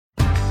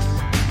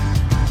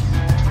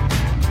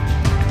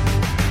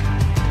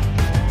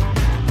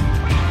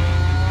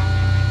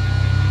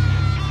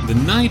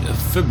night of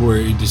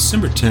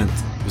December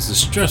 10th, was a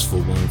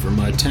stressful one for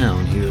my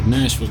town here of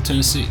Nashville,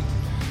 Tennessee.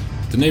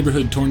 The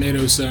neighborhood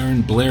tornado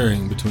siren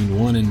blaring between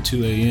 1 and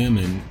 2 a.m.,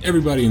 and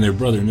everybody and their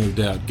brother, no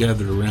doubt,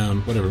 gathered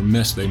around whatever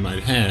mess they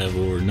might have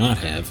or not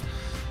have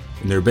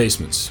in their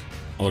basements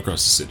all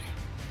across the city.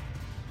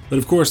 But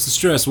of course, the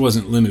stress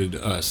wasn't limited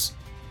to us.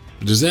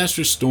 The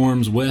disastrous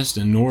storms west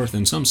and north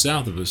and some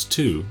south of us,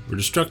 too, were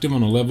destructive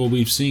on a level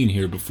we've seen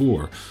here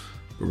before,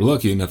 but we're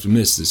lucky enough to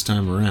miss this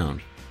time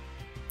around.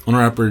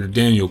 Owner-operator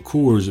Daniel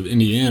Coors of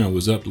Indiana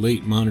was up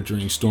late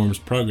monitoring storm's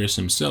progress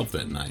himself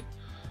that night,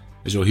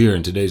 as you'll hear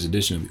in today's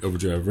edition of the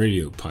Overdrive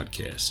Radio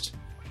podcast.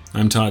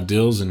 I'm Todd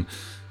Dills, and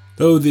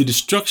though the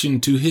destruction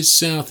to his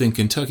south in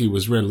Kentucky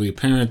was readily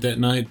apparent that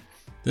night,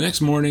 the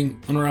next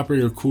morning,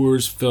 owner-operator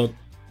Coors felt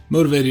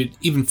motivated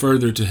even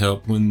further to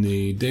help when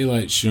the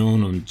daylight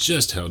shone on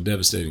just how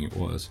devastating it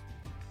was.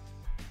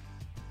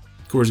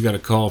 Coors got a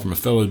call from a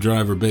fellow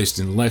driver based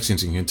in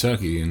Lexington,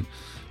 Kentucky, and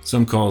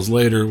some calls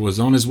later was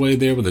on his way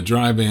there with a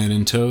dry van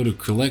in tow to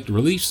collect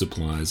relief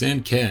supplies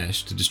and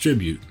cash to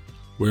distribute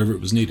wherever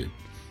it was needed.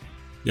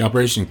 The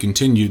operation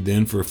continued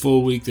then for a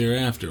full week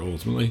thereafter,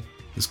 ultimately,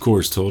 as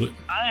Coors told it.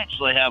 I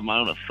actually have my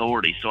own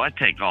authority, so I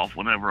take off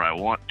whenever I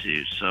want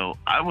to. So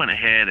I went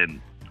ahead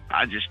and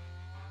I just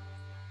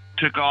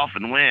took off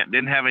and went.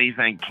 Didn't have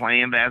anything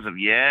planned as of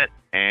yet,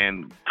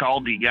 and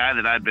called the guy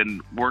that I'd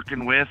been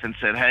working with and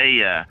said,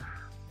 hey,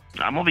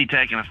 I'm going to be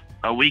taking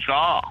a week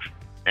off.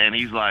 And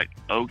he's like,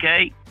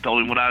 okay.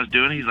 Told him what I was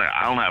doing. He's like,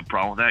 I don't have a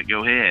problem with that.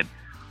 Go ahead.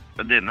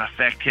 It didn't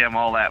affect him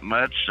all that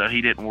much, so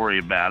he didn't worry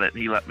about it.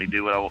 He let me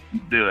do it.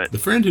 The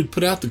friend who'd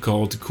put out the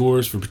call to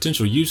Coors for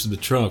potential use of the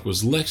truck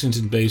was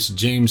Lexington-based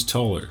James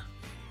Toller.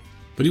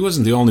 But he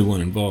wasn't the only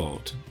one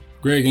involved.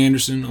 Greg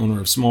Anderson, owner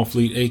of Small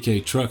Fleet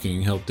AK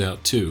Trucking, helped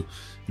out too,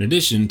 in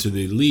addition to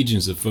the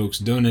legions of folks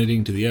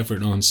donating to the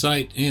effort on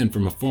site and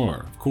from afar,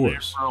 of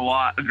course. For a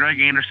while,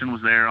 Greg Anderson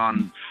was there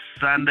on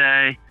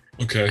Sunday.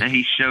 Okay. And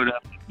he showed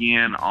up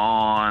again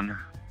on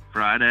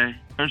Friday.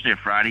 Thursday or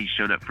Friday, he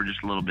showed up for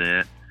just a little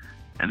bit.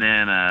 And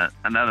then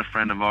another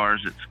friend of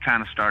ours that's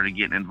kind of started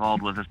getting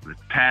involved with us,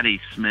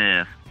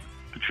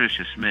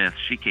 Patricia Smith,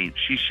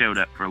 she showed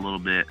up for a little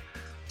bit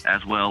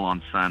as well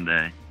on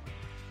Sunday.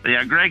 But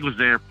yeah, Greg was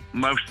there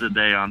most of the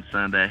day on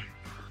Sunday.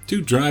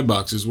 2 dry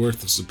boxes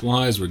worth of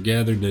supplies were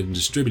gathered and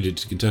distributed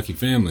to Kentucky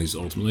families,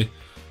 ultimately,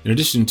 in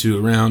addition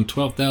to around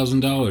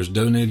 $12,000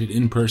 donated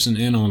in person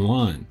and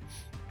online.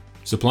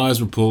 Supplies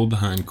were pulled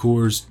behind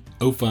Coors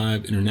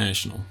 05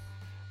 International.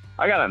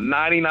 I got a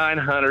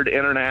 9900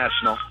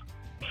 International.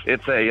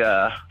 It's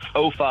a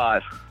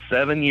 05,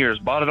 7 years.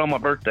 Bought it on my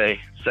birthday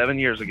 7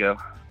 years ago.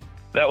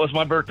 That was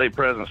my birthday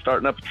present,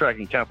 starting up a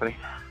trucking company.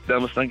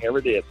 Dumbest thing I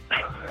ever did.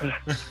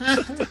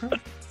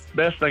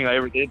 Best thing I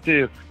ever did,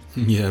 too.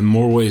 Yeah, in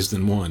more ways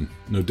than one,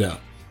 no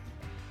doubt.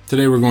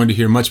 Today we're going to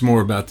hear much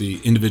more about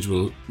the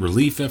individual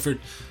relief effort,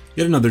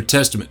 yet another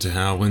testament to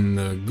how, when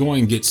the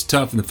going gets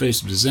tough in the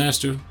face of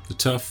disaster, the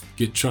tough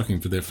get trucking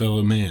for their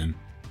fellow man.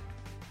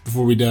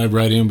 Before we dive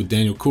right in with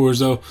Daniel Coors,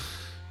 though,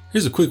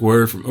 here's a quick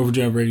word from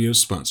Overdrive Radio's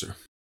sponsor.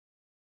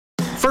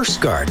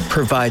 First Guard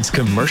provides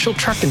commercial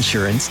truck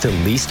insurance to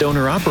leased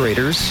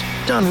owner-operators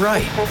done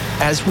right,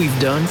 as we've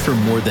done for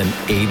more than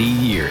 80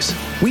 years.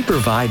 We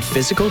provide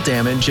physical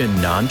damage and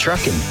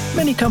non-trucking.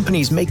 Many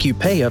companies make you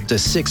pay up to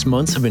 6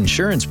 months of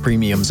insurance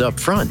premiums up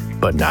front,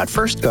 but not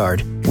First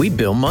Guard. We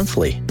bill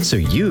monthly, so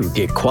you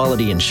get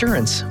quality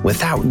insurance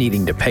without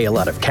needing to pay a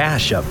lot of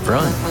cash up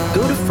front.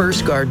 Go to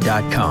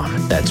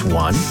firstguard.com. That's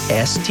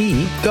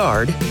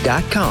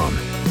 1stguard.com.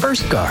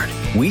 First Guard.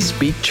 We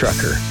speak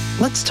trucker.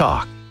 Let's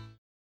talk.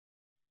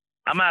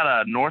 I'm out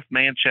of North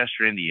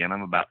Manchester, Indiana.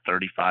 I'm about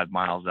 35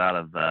 miles out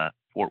of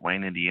Fort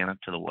Wayne, Indiana,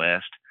 to the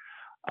west.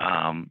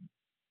 I'm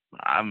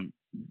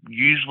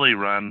usually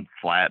run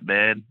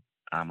flatbed.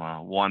 I'm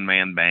a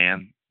one-man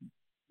band,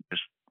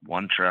 just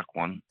one truck,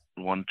 one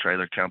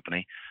trailer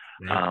company.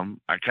 Right.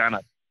 I kind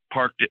of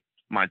parked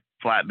my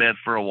flatbed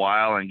for a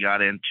while and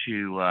got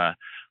into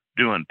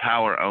doing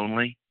power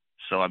only.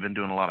 So I've been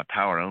doing a lot of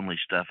power only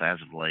stuff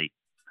as of late.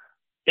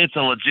 It's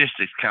a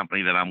logistics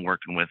company that I'm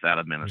working with out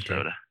of Minnesota.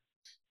 Okay.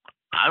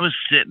 I was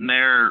sitting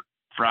there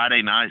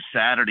Friday night,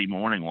 Saturday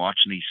morning,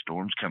 watching these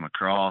storms come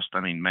across. I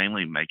mean,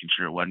 mainly making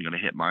sure it wasn't going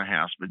to hit my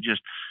house, but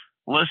just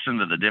listen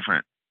to the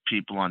different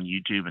people on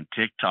YouTube and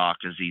TikTok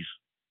as these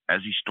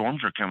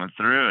storms are coming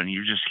through, and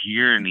you're just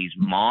hearing these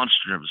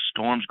monster of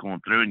storms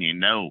going through, and you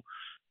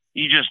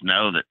just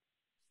know that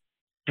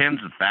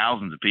tens of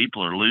thousands of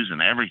people are losing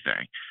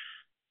everything.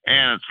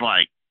 And it's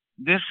like,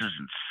 this is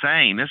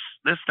insane.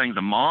 This thing's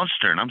a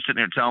monster. And I'm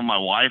sitting here telling my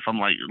wife, I'm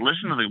like,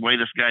 listen to the way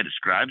this guy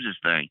describes this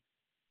thing.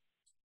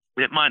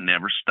 It might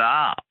never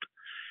stop.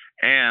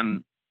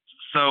 And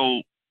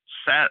so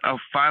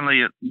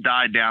finally it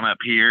died down up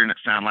here, and it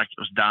sounded like it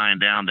was dying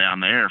down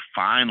there.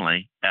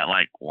 Finally, at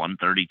like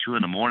 1:32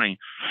 in the morning,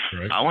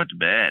 right. I went to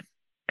bed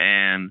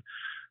and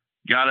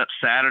got up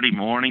Saturday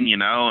morning,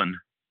 and I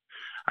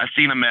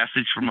seen a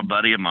message from a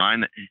buddy of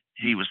mine that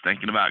he was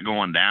thinking about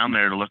going down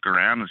there to look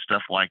around and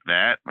stuff like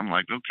that. I'm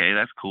like, okay,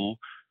 that's cool.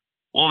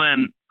 Well,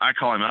 then I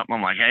call him up and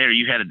I'm like, hey, are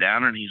you headed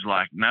down there? And he's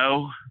like,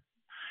 no.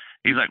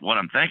 He's like, what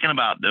I'm thinking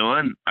about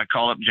doing, I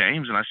called up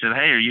James and I said,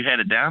 hey, are you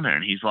headed down there?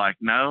 And he's like,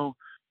 no,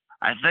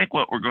 I think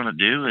what we're going to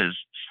do is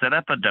set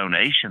up a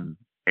donation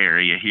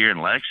area here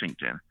in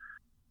Lexington.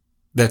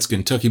 That's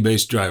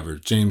Kentucky-based driver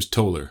James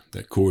Toller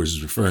that Coors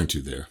is referring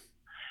to there.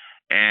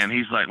 And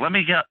he's like, let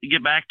me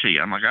get back to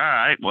you. I'm like, all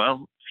right. Well,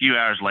 a few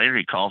hours later,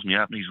 he calls me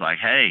up and he's like,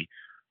 hey,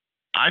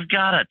 I've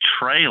got a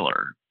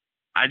trailer.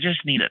 I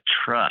just need a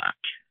truck.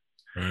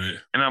 Right.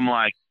 And I'm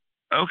like,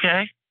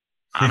 okay.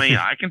 I mean,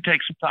 I can take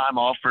some time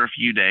off for a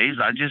few days.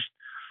 I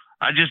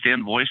just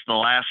invoiced the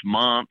last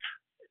month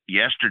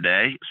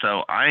yesterday,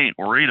 so I ain't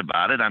worried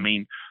about it. I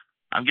mean,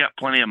 I've got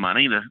plenty of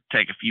money to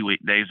take a few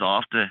days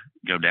off to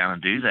go down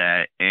and do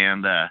that.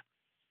 And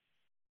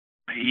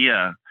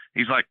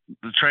he's like,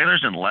 the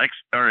trailer's in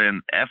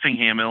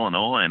Effingham,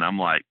 Illinois, and I'm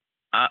like,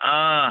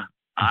 I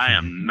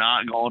am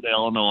not going to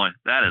Illinois.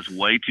 That is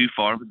way too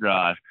far of a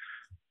drive.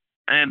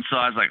 And so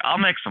I was like, I'll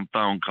make some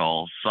phone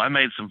calls. So I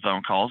made some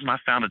phone calls, and I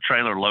found a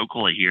trailer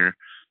locally here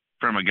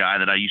from a guy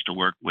that I used to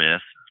work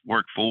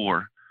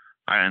for.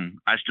 And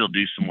I still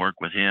do some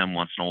work with him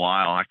once in a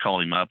while. I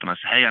called him up, and I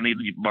said, hey, I need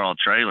to borrow a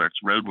trailer. It's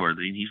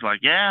roadworthy. And he's like,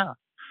 yeah.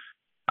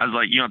 I was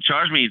like, you don't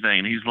charge me anything?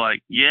 And he's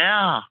like,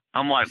 yeah.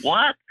 I'm like,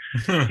 what?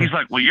 He's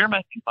like, well, you're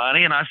making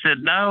money. And I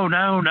said, no,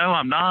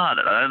 I'm not.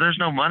 There's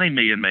no money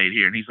being made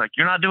here. And he's like,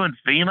 you're not doing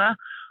FEMA?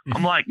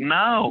 I'm like,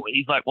 no.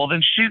 He's like, well,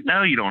 then shoot,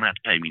 no, you don't have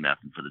to pay me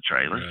nothing for the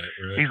trailer.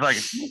 Right. He's like,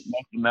 if you're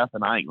making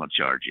nothing, I ain't going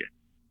to charge you.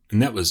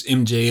 And that was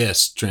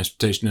MJS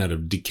Transportation out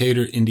of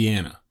Decatur,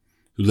 Indiana,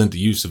 who lent the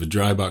use of a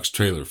dry box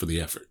trailer for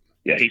the effort.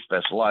 Yeah, he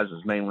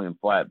specializes mainly in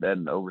flatbed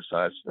and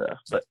oversized stuff,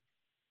 but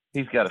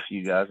he's got a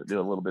few guys that do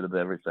a little bit of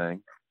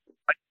everything.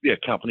 I could be a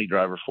company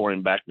driver for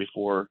him back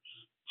before.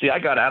 See, I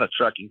got out of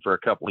trucking for a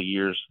couple of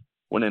years,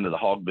 went into the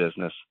hog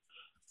business,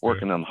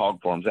 working on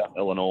hog farms out in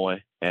Illinois,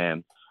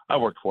 and I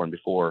worked for him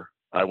before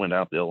I went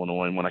out to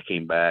Illinois. And when I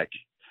came back,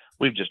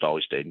 we've just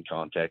always stayed in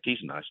contact. He's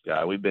a nice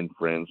guy. We've been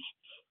friends.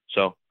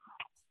 So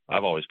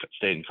I've always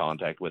stayed in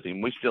contact with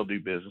him. We still do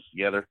business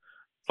together.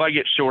 If I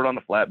get short on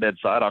the flatbed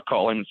side, I'll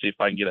call him and see if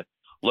I can get a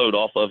load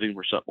off of him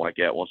or something like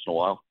that once in a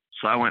while.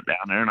 So I went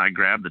down there and I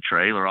grabbed the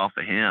trailer off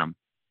of him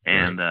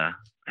and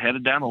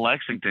headed down to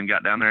Lexington,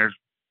 got down there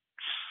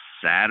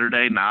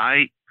Saturday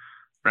night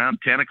around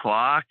 10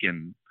 o'clock.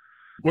 And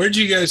where'd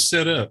you guys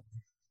set up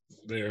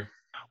there?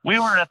 We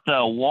were at the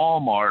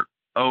Walmart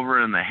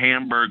over in the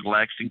Hamburg,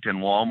 Lexington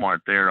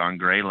Walmart there on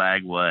Gray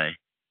Lag Way.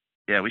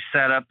 Yeah, we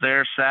sat up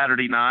there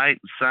Saturday night.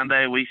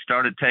 Sunday, we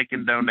started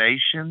taking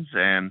donations,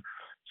 and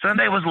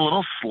Sunday was a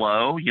little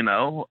slow, you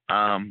know.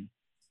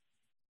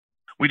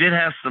 We did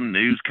have some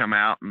news come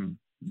out and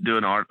do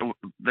an art.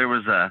 There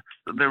was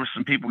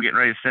some people getting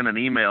ready to send an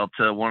email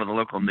to one of the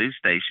local news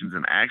stations,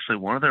 and actually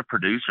one of their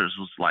producers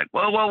was like,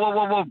 whoa,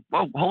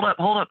 hold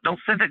up,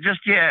 don't send it just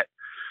yet.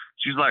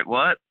 She's like,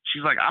 what?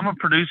 She's like, I'm a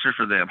producer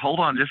for them. Hold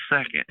on just a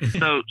second.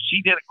 So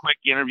she did a quick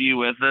interview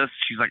with us.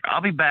 She's like,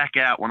 I'll be back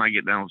out when I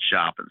get done with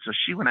shopping. So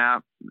she went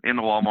out in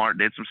the Walmart,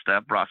 did some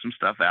stuff, brought some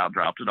stuff out,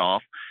 dropped it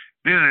off,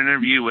 did an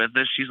interview with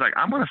us. She's like,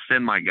 I'm going to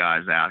send my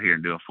guys out here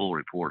and do a full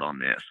report on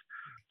this.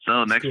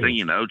 So next thing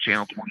you know,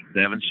 Channel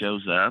 27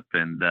 shows up,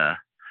 and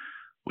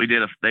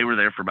they were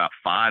there for about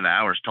 5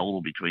 hours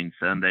total between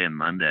Sunday and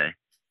Monday.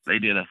 They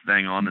did a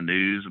thing on the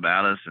news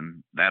about us,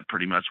 and that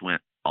pretty much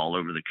went all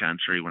over the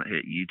country when it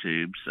hit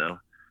YouTube. So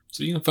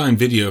you can find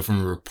video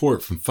from a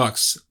report from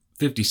Fox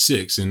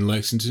 56 in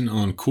Lexington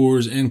on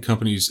Coors and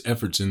Company's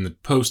efforts in the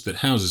post that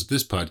houses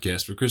this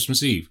podcast for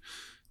Christmas Eve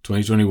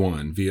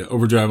 2021 via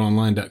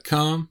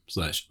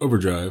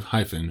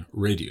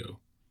overdriveonline.com/overdrive-radio.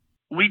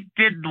 We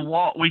did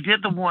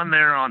the one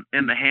there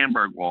in the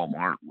Hamburg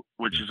Walmart,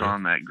 which is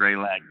on that Gray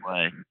Lag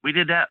Way. We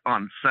did that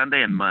on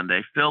Sunday and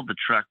Monday. Filled the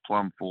truck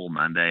plumb full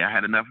Monday. We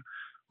had enough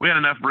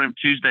room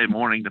Tuesday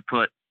morning to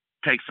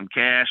take some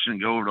cash and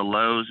go over to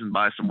Lowe's and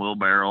buy some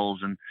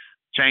wheelbarrows and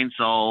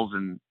chainsaws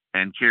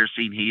and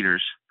kerosene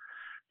heaters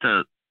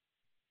to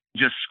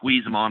just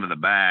squeeze them onto the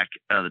back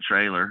of the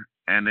trailer.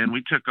 And then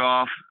we took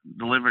off,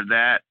 delivered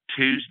that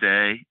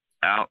Tuesday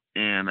out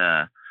in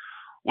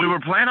we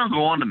were planning on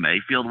going to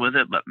Mayfield with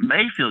it, but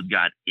Mayfield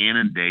got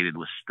inundated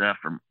with stuff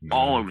from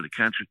all over the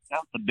country.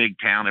 That was the big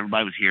town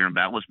everybody was hearing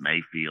about was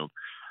Mayfield.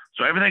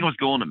 So everything was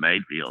going to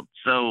Mayfield.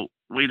 So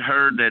we'd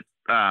heard that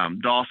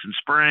Dawson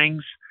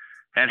Springs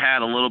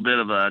had a little bit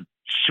of a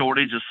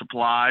shortage of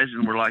supplies,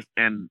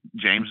 and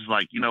James was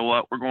like, you know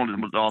what, we're going to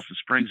the Dawson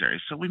Springs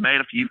area. So we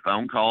made a few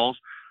phone calls,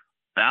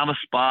 found a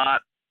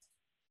spot.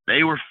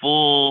 They were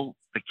full.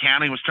 The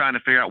county was trying to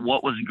figure out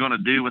what was going to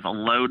do with a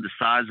load the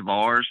size of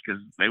ours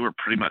because they were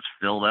pretty much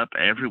filled up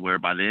everywhere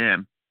by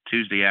then,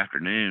 Tuesday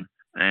afternoon.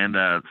 And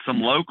some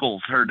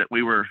locals heard that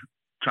we were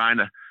trying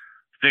to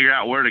figure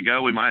out where to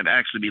go. We might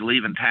actually be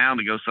leaving town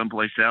to go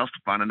someplace else to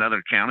find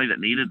another county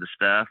that needed the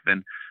stuff.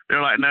 And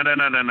they're like, no.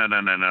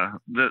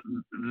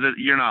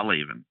 You're not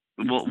leaving.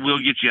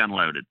 We'll get you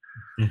unloaded.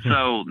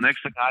 So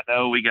next thing I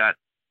know, we got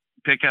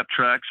pickup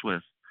trucks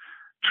with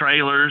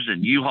trailers,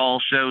 and U-Haul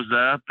shows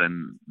up,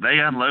 and they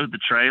unload the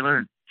trailer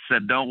and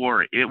said, don't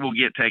worry, it will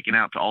get taken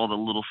out to all the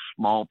little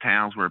small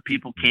towns where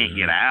people can't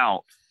get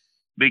out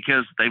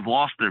because they've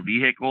lost their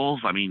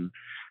vehicles. I mean,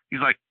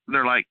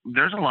 they're like,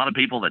 there's a lot of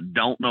people that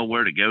don't know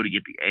where to go to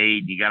get the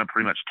aid. You got to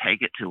pretty much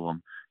take it to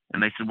them.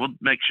 And they said, we'll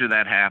make sure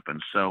that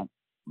happens. So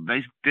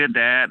they did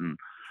that, and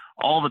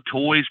all the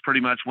toys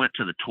pretty much went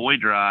to the toy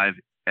drive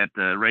at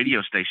the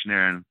radio station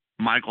there in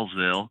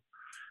Michaelsville.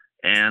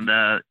 And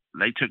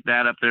they took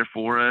that up there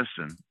for us.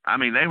 And I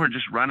mean, they were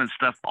just running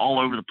stuff all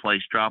over the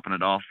place, dropping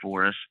it off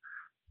for us.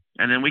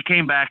 And then we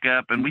came back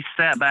up and we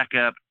sat back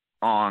up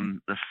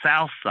on the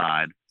south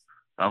side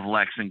of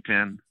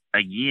Lexington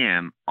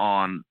again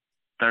on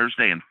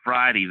Thursday and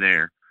Friday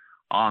there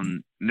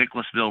on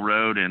Nicholasville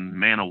Road and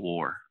Man o'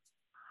 War.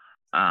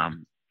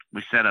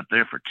 We sat up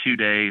there for 2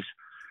 days.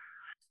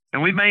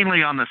 And we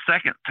mainly, on the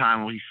second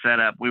time we set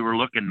up, we were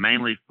looking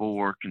mainly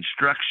for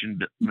construction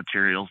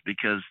materials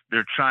because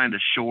they're trying to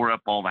shore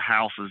up all the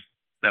houses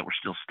that were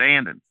still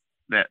standing,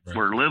 that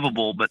were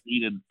livable but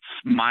needed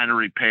minor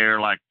repair,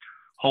 like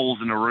holes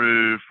in the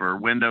roof or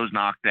windows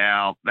knocked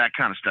out, that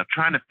kind of stuff.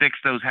 Trying to fix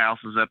those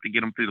houses up to get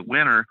them through the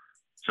winter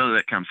so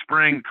that come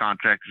spring,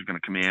 contractors are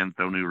going to come in,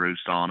 throw new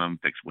roofs on them,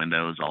 fix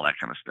windows, all that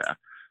kind of stuff.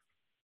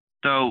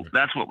 So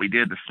that's what we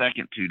did the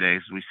second 2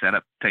 days. We set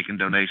up taking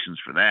donations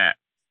for that.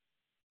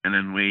 And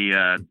then we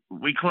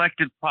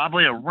collected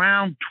probably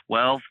around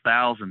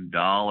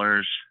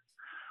 $12,000.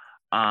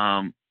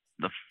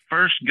 The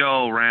first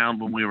go around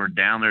when we were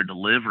down there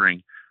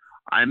delivering,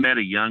 I met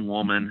a young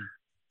woman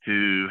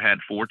who had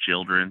 4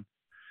 children,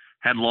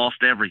 had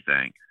lost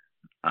everything,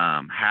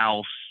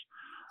 house,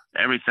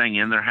 everything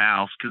in their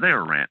house because they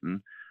were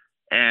renting,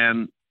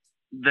 and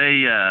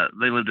they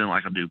lived in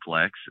like a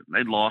duplex.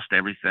 They'd lost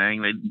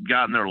everything. They'd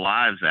gotten their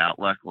lives out.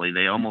 Luckily,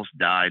 they almost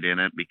died in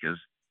it because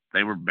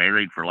they were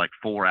buried for like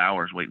 4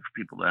 hours waiting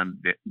for people to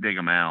dig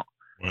them out.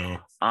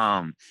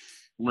 Wow.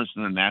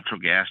 Listening to natural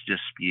gas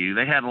just spew.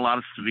 They had a lot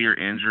of severe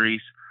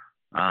injuries,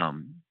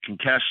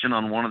 concussion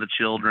on one of the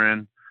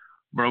children,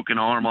 broken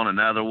arm on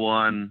another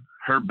one.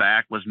 Her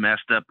back was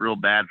messed up real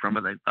bad from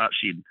it. They thought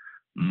she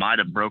might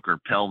have broke her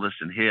pelvis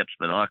and hips,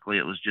 but luckily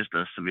it was just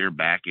a severe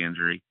back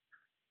injury.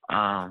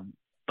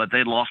 But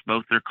they lost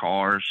both their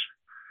cars.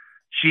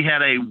 She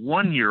had a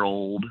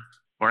 1-year-old,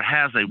 or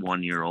has a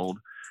 1-year-old,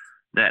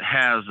 that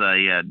has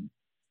a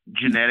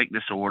genetic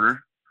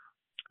disorder.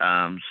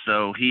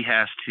 So he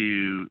has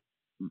to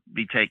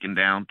be taken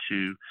down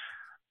to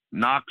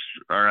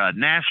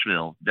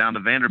Nashville, down to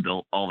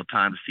Vanderbilt all the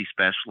time to see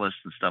specialists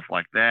and stuff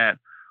like that.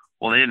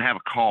 Well, they didn't have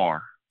a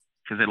car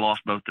because they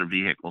lost both their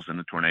vehicles in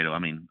the tornado. I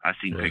mean, I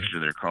seen pictures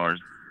of their cars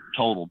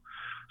totaled.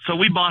 So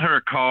we bought her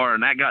a car,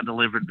 and that got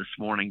delivered this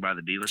morning by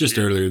the dealership. Just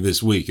earlier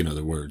this week, in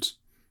other words.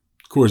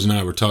 Coors and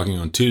I were talking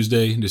on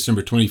Tuesday,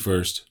 December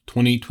 21st,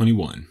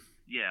 2021.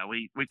 Yeah,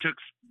 we took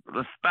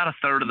about a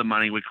third of the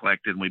money we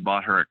collected, and we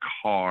bought her a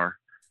car.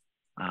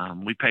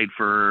 We paid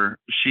for,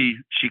 she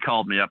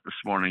called me up this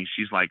morning.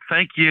 She's like,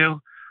 thank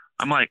you.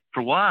 I'm like,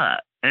 for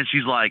what? And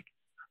she's like,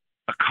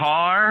 a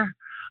car?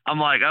 I'm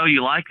like, oh,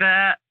 you like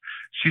that?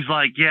 She's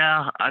like,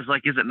 yeah. I was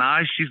like, is it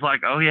nice? She's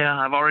like, oh yeah,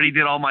 I've already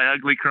did all my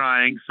ugly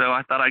crying, so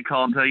I thought I'd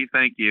call and tell you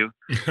thank you.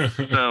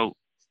 So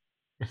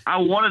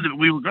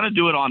we were going to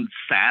do it on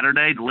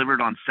Saturday,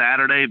 delivered on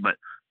Saturday, but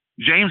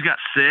James got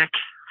sick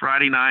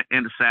Friday night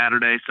into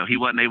Saturday, so he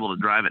wasn't able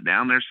to drive it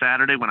down there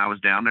Saturday when I was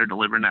down there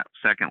delivering that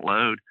second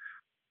load.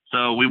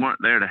 So we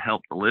weren't there to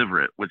help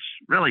deliver it, which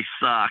really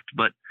sucked,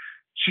 but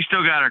she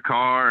still got her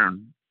car,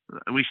 and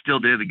we still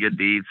did a good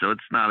deed, so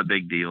it's not a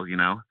big deal, you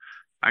know.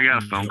 I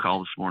got a phone call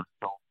this morning.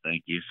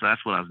 Thank you. So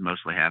that's what I was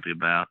mostly happy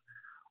about.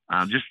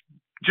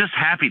 Just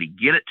happy to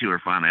get it to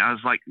her finally. I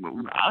was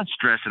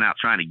stressing out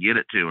trying to get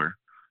it to her,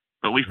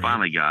 but we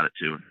finally got it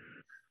to her.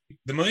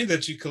 The money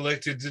that you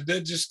collected, did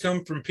that just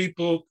come from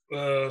people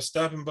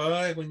stopping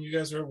by when you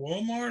guys were at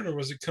Walmart, or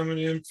was it coming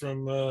in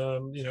from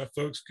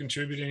folks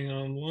contributing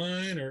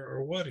online,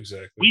 or what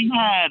exactly?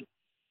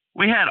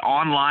 We had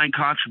online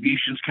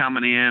contributions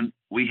coming in.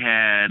 We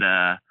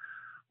had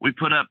we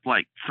put up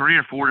like 3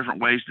 or 4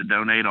 different ways to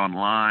donate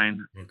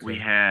online. Okay. We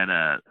had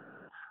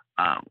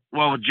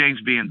with James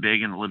being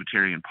big in the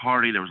Libertarian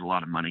Party, there was a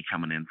lot of money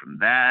coming in from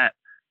that.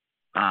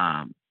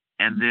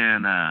 And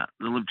then the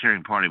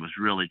Libertarian Party was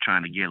really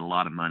trying to get a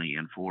lot of money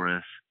in for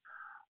us.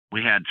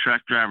 We had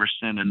truck drivers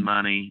sending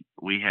money.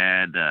 We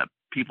had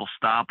people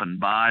stopping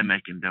by,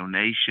 making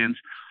donations.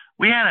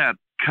 We had a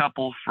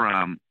couple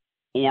from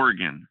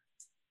Oregon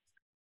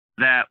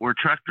that were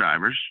truck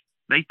drivers.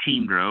 They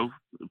team drove,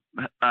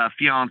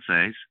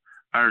 fiancés,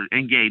 or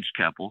engaged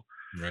couple.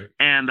 Right.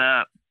 And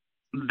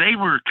they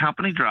were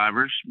company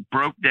drivers,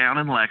 broke down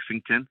in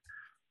Lexington,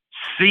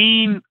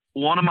 seen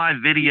one of my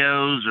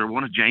videos or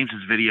one of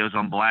James's videos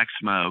on Black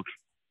Smoke,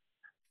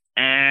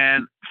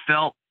 and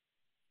felt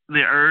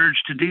the urge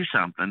to do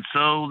something.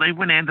 So they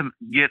went in to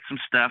get some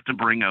stuff to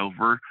bring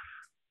over,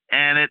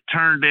 and it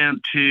turned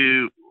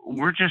into,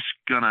 we're just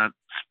going to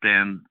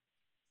spend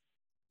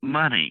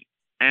money.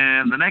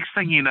 And the next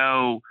thing you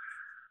know,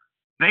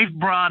 they've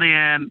brought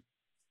in,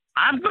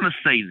 I'm going to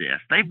say this,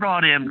 they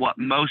brought in what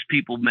most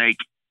people make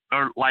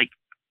or like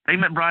they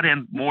brought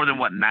in more than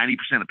what 90%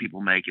 of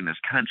people make in this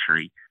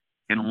country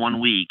in 1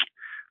 week.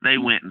 They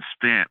went and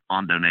spent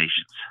on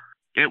donations.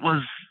 It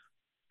was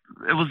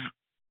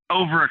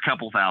over a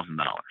couple $1,000.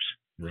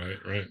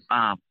 Right.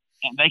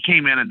 And they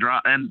came in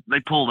and they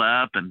pulled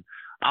up, and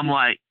I'm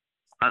like,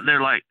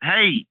 they're like,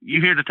 "Hey, you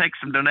here to take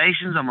some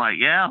donations?" I'm like,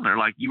 "Yeah." They're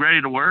like, "You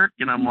ready to work?"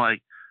 And I'm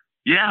like,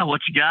 "Yeah,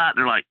 what you got?"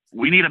 They're like,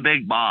 "We need a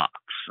big box."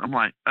 I'm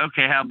like,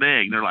 "Okay, how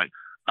big?" They're like,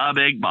 "A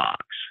big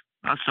box."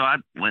 So I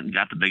went and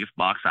got the biggest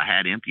box I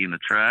had empty in the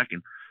truck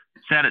and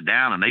set it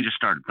down, and they just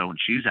started throwing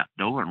shoes out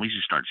the door, and we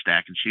just started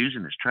stacking shoes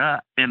in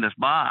this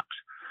box.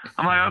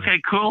 I'm like,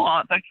 "Okay, cool.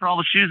 Thanks for all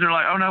the shoes." They're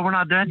like, "Oh no, we're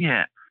not done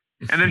yet."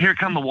 And then here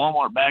come the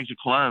Walmart bags of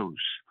clothes.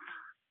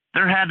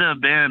 There had to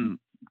have been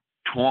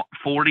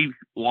 40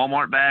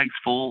 Walmart bags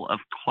full of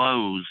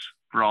clothes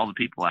for all the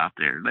people out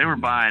there. They were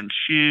buying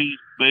shoes,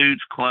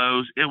 boots,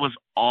 clothes. It was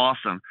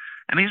awesome.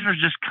 And these were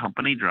just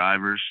company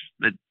drivers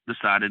that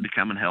decided to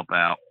come and help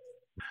out.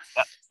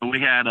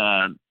 We had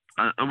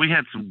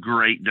some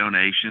great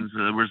donations.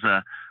 There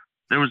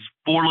was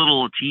 4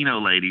 little Latino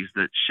ladies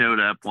that showed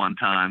up one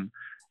time,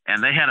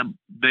 and they had a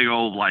big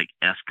old like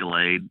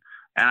Escalade.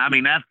 And I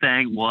mean, that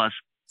thing was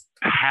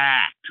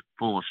packed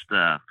full of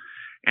stuff.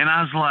 And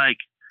I was like,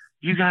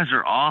 "You guys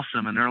are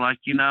awesome." And they're like,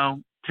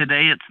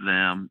 today it's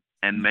them,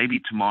 and maybe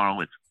tomorrow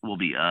it will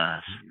be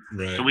us.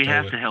 Right, so we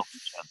have to help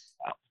each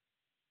other out.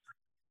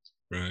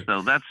 Right.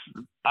 So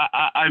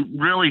I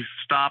really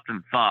stopped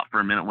and thought for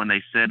a minute when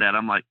they said that.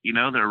 I'm like,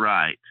 they're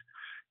right.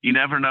 You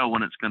never know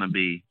when it's going to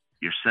be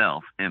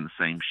yourself in the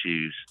same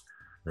shoes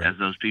as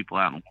those people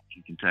out in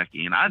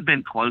Kentucky. And I've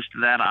been close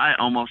to that. I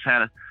almost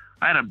had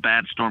a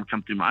bad storm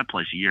come through my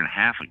place a year and a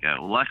half ago.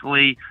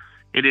 Luckily,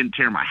 it didn't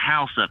tear my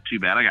house up too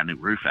bad. I got a new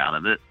roof out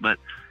of it, but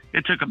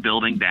it took a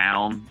building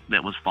down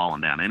that was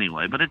falling down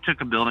anyway. But it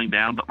took a building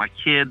down. But my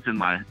kids and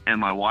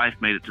my wife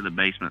made it to the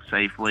basement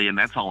safely, and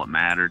that's all that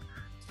mattered.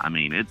 I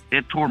mean,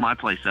 it tore my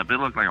place up. It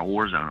looked like a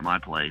war zone at my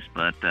place,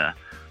 but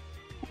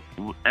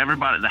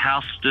everybody, the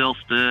house still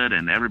stood,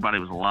 and everybody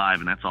was alive,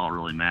 and that's all that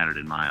really mattered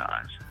in my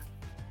eyes.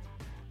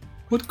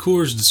 What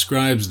Coors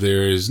describes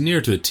there is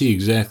near to a T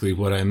exactly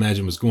what I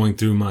imagine was going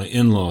through my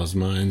in-laws'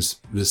 minds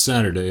this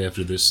Saturday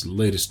after this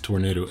latest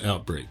tornado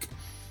outbreak.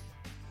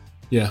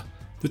 Yeah,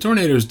 the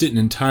tornadoes didn't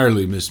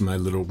entirely miss my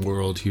little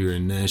world here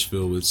in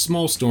Nashville, with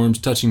small storms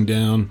touching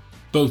down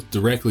both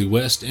directly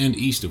west and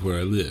east of where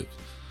I live.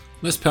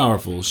 Less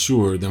powerful,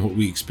 sure, than what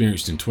we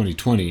experienced in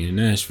 2020 in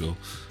Nashville,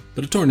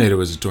 but a tornado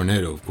is a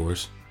tornado, of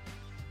course.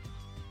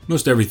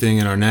 Most everything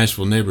in our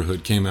Nashville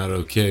neighborhood came out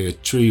okay, a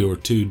tree or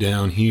two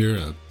down here,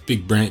 a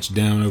big branch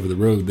down over the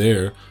road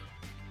there,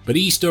 but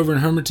east over in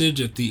Hermitage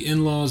at the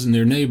in-laws and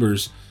their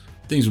neighbors,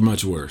 things were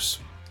much worse.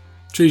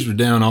 Trees were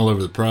down all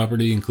over the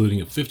property,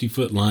 including a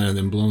 50-foot line of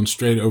them blown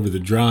straight over the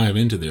drive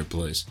into their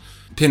place,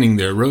 pinning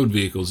their road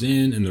vehicles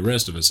in and the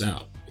rest of us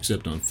out,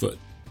 except on foot.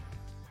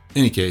 In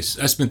any case,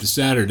 I spent the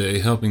Saturday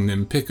helping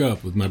them pick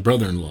up with my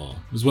brother-in-law,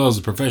 as well as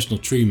a professional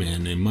tree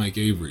man named Mike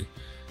Avery.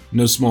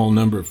 No small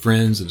number of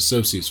friends and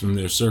associates from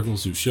their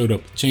circles who showed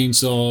up with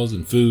chainsaws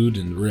and food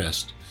and the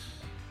rest.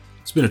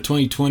 It's been a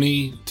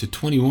 2020 to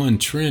 21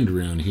 trend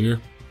around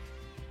here.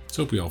 Let's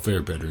hope we all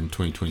fare better in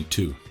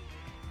 2022.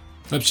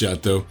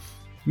 Upshot though,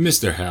 we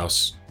missed their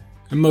house,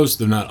 and most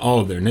if not all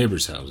of their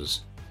neighbors'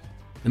 houses.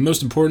 And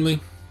most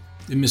importantly,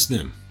 they missed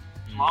them.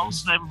 As long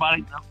as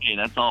everybody's okay,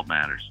 that's all that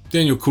matters.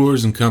 Daniel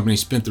Coors and company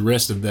spent the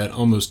rest of that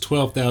almost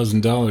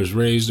 $12,000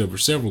 raised over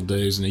several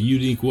days in a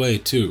unique way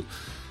too.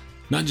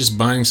 Not just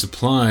buying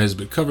supplies,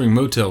 but covering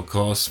motel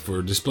costs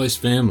for displaced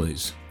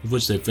families, of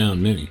which they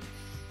found many.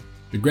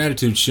 The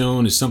gratitude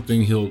shown is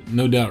something he'll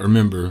no doubt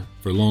remember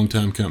for a long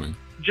time coming.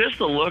 Just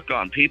the look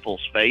on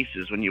people's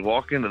faces when you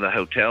walk into the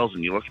hotels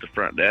and you look at the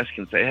front desk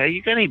and say, "Hey,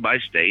 you got anybody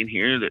staying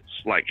here that's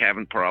like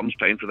having problems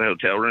paying for the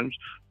hotel rooms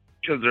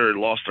because they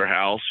lost their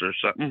house or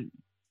something?"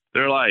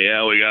 They're like,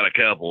 "Yeah, we got a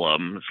couple of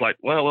them." It's like,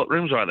 "Well, what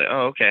rooms are they?"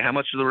 "Oh, okay. How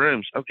much are the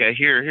rooms?" "Okay,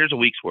 here's a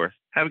week's worth.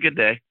 Have a good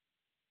day."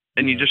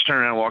 And you just turn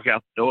around and walk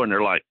out the door and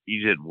they're like,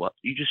 "You did what?"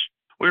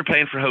 We were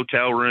paying for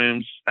hotel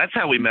rooms. That's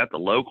how we met the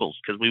locals,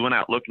 because we went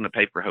out looking to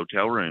pay for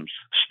hotel rooms.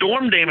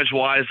 Storm damage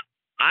wise,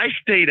 I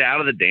stayed out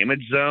of the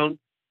damage zone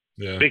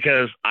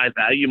because I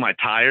value my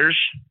tires.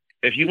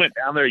 If you went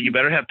down there, you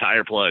better have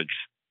tire plugs,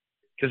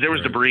 because there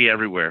was debris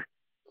everywhere.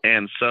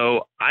 And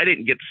so I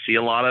didn't get to see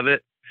a lot of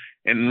it.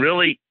 And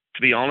really,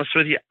 to be honest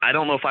with you, I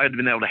don't know if I would have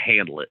been able to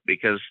handle it,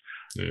 because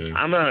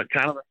I'm a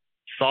kind of a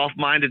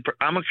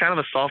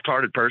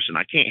soft-hearted person.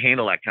 I can't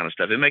handle that kind of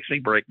stuff. It makes me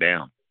break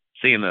down.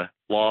 Seeing the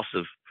loss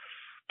of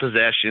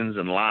possessions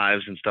and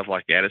lives and stuff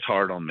like that, it's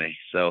hard on me.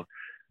 So,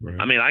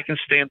 I mean, I can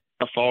stand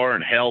afar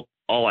and help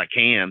all I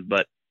can,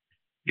 but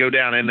go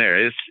down in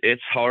there,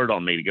 it's hard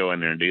on me to go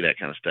in there and do that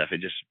kind of stuff. It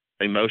just,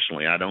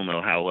 emotionally, I don't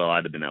know how well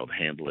I'd have been able to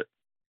handle it.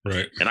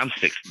 Right. And I'm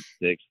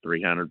 6'6",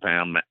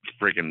 300-pound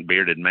freaking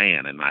bearded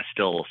man, and I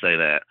still will say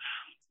that.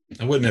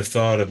 I wouldn't have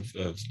thought of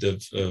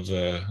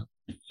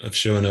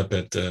showing up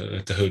at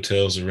the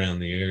hotels around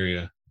the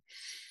area.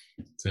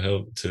 to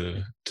help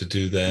to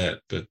do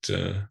that, but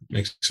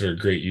makes for a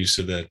great use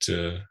of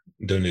that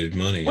donated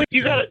money. Well,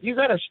 you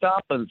gotta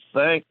stop and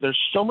think. There's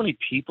so many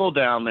people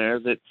down there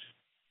that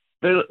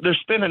they're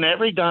spending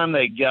every dime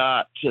they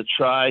got to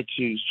try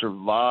to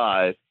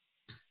survive,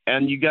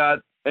 and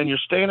you're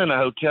staying in a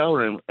hotel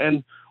room.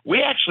 And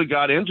we actually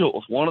got into it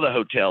with one of the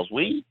hotels.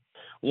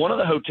 One of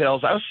the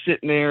hotels, I was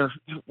sitting there.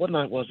 What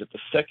night was it?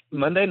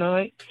 Monday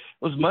night.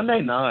 It was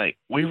Monday night.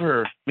 Me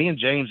and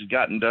James had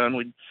gotten done.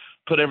 We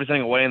put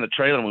everything away in the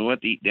trailer, and we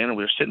went to eat dinner.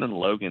 We were sitting in the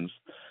Logan's,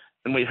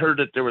 and we heard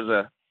that there was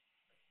a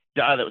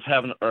guy that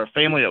was a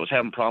family that was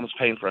having problems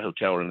paying for a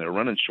hotel room. They were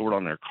running short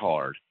on their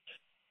card.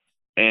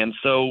 And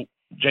so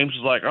James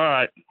was like, all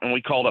right. And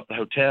we called up the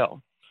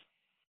hotel,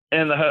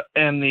 and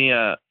when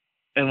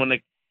the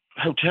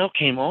hotel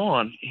came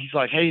on, he's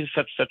like, hey,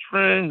 such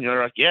room.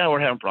 They're like, yeah, we're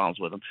having problems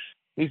with them.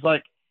 He's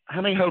like,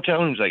 how many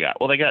hotel rooms they got?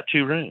 Well, they got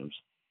 2 rooms.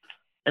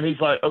 And he's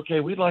like, okay,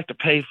 we'd like to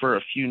pay for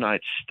a few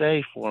nights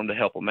stay for them to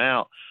help them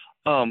out.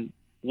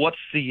 What's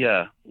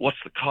the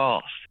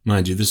cost?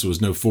 Mind you, this was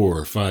no 4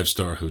 or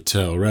 5-star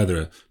hotel,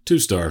 rather a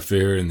 2-star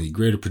affair in the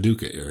greater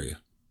Paducah area.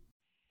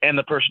 And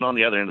the person on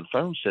the other end of the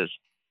phone says,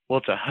 well,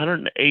 it's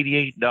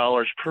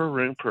 $188 per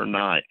room per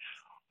night.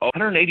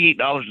 $188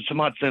 and some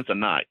odd cents a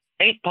night.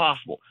 Ain't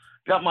possible.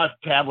 Got my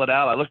tablet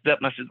out. I looked it up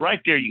and I said,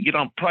 right there, you can get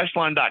on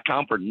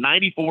Priceline.com for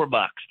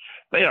 $94.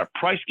 They are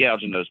price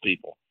gouging those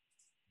people.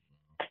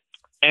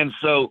 And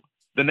so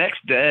the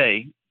next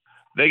day,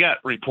 they got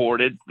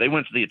reported. They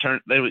went to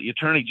the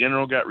attorney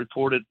general got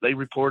reported. They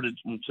reported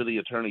to the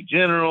attorney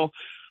general.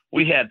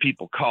 We had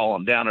people call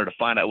them down there to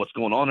find out what's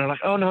going on. They're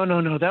like, oh,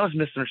 no, that was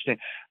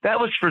misunderstanding. That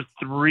was for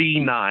 3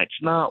 nights,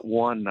 not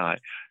 1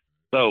 night.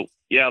 So,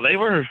 yeah, they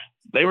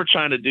were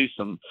trying to do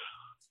some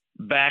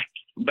back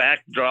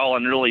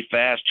drawing really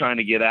fast, trying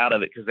to get out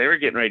of it because they were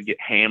getting ready to get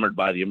hammered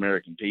by the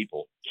American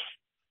people.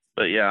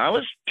 But, yeah, I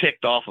was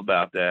ticked off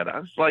about that. I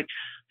was like,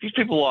 these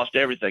people lost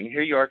everything.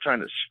 Here you are trying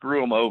to screw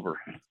them over.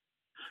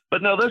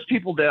 But no, those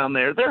people down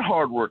there, they're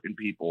hardworking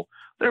people.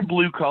 They're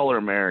blue-collar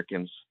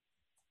Americans.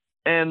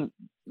 And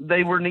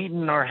they were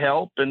needing our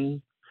help,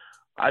 and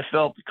I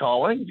felt the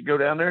calling to go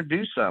down there and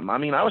do something. I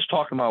mean, I was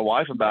talking to my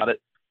wife about it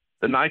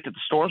the night that the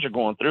storms are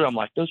going through. I'm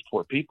like, those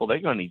poor people, they're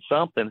going to need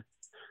something.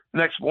 The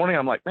next morning,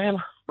 I'm like, man,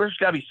 there's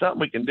got to be something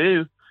we can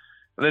do.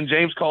 And then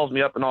James calls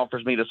me up and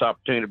offers me this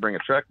opportunity to bring a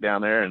truck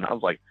down there, and I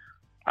was like,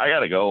 I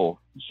got to go.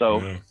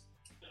 So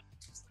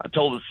I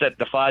told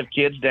the 5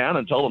 kids down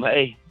and told them,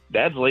 hey,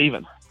 Dad's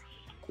leaving.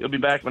 He'll be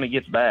back when he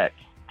gets back,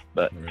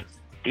 but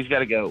he's got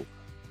to go.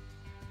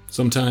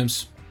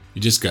 Sometimes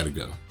you just got to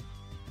go.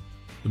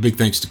 A big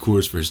thanks to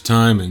Coors for his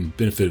time and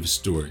benefit of his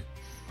story.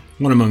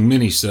 One among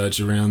many such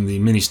around the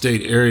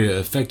mini-state area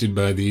affected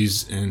by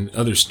these and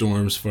other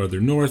storms farther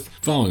north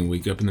following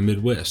week up in the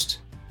Midwest.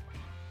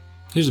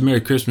 Here's a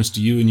Merry Christmas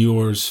to you and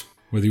yours,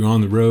 whether you're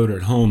on the road or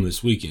at home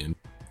this weekend.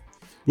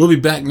 We'll be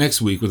back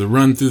next week with a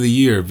run through the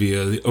year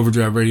via the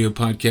Overdrive Radio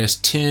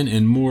Podcast 10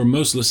 and more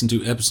most listened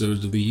to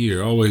episodes of the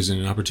year, always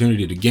an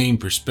opportunity to gain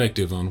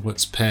perspective on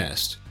what's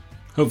past,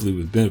 hopefully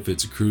with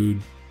benefits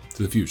accrued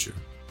to the future.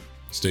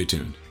 Stay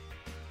tuned.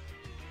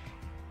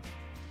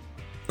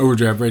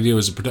 Overdrive Radio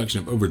is a production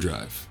of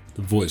Overdrive,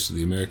 the voice of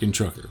the American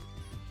trucker.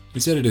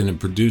 It's edited and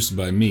produced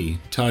by me,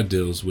 Todd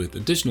Dills, with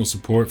additional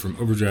support from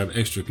Overdrive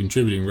Extra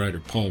contributing writer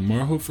Paul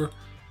Marhofer,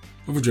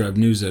 Overdrive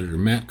News editor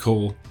Matt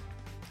Cole,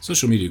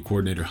 social media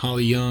coordinator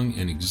Holly Young,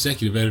 and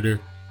executive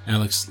editor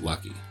Alex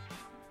Lockey.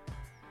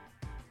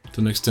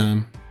 Till next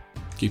time,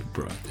 keep it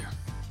pro out there.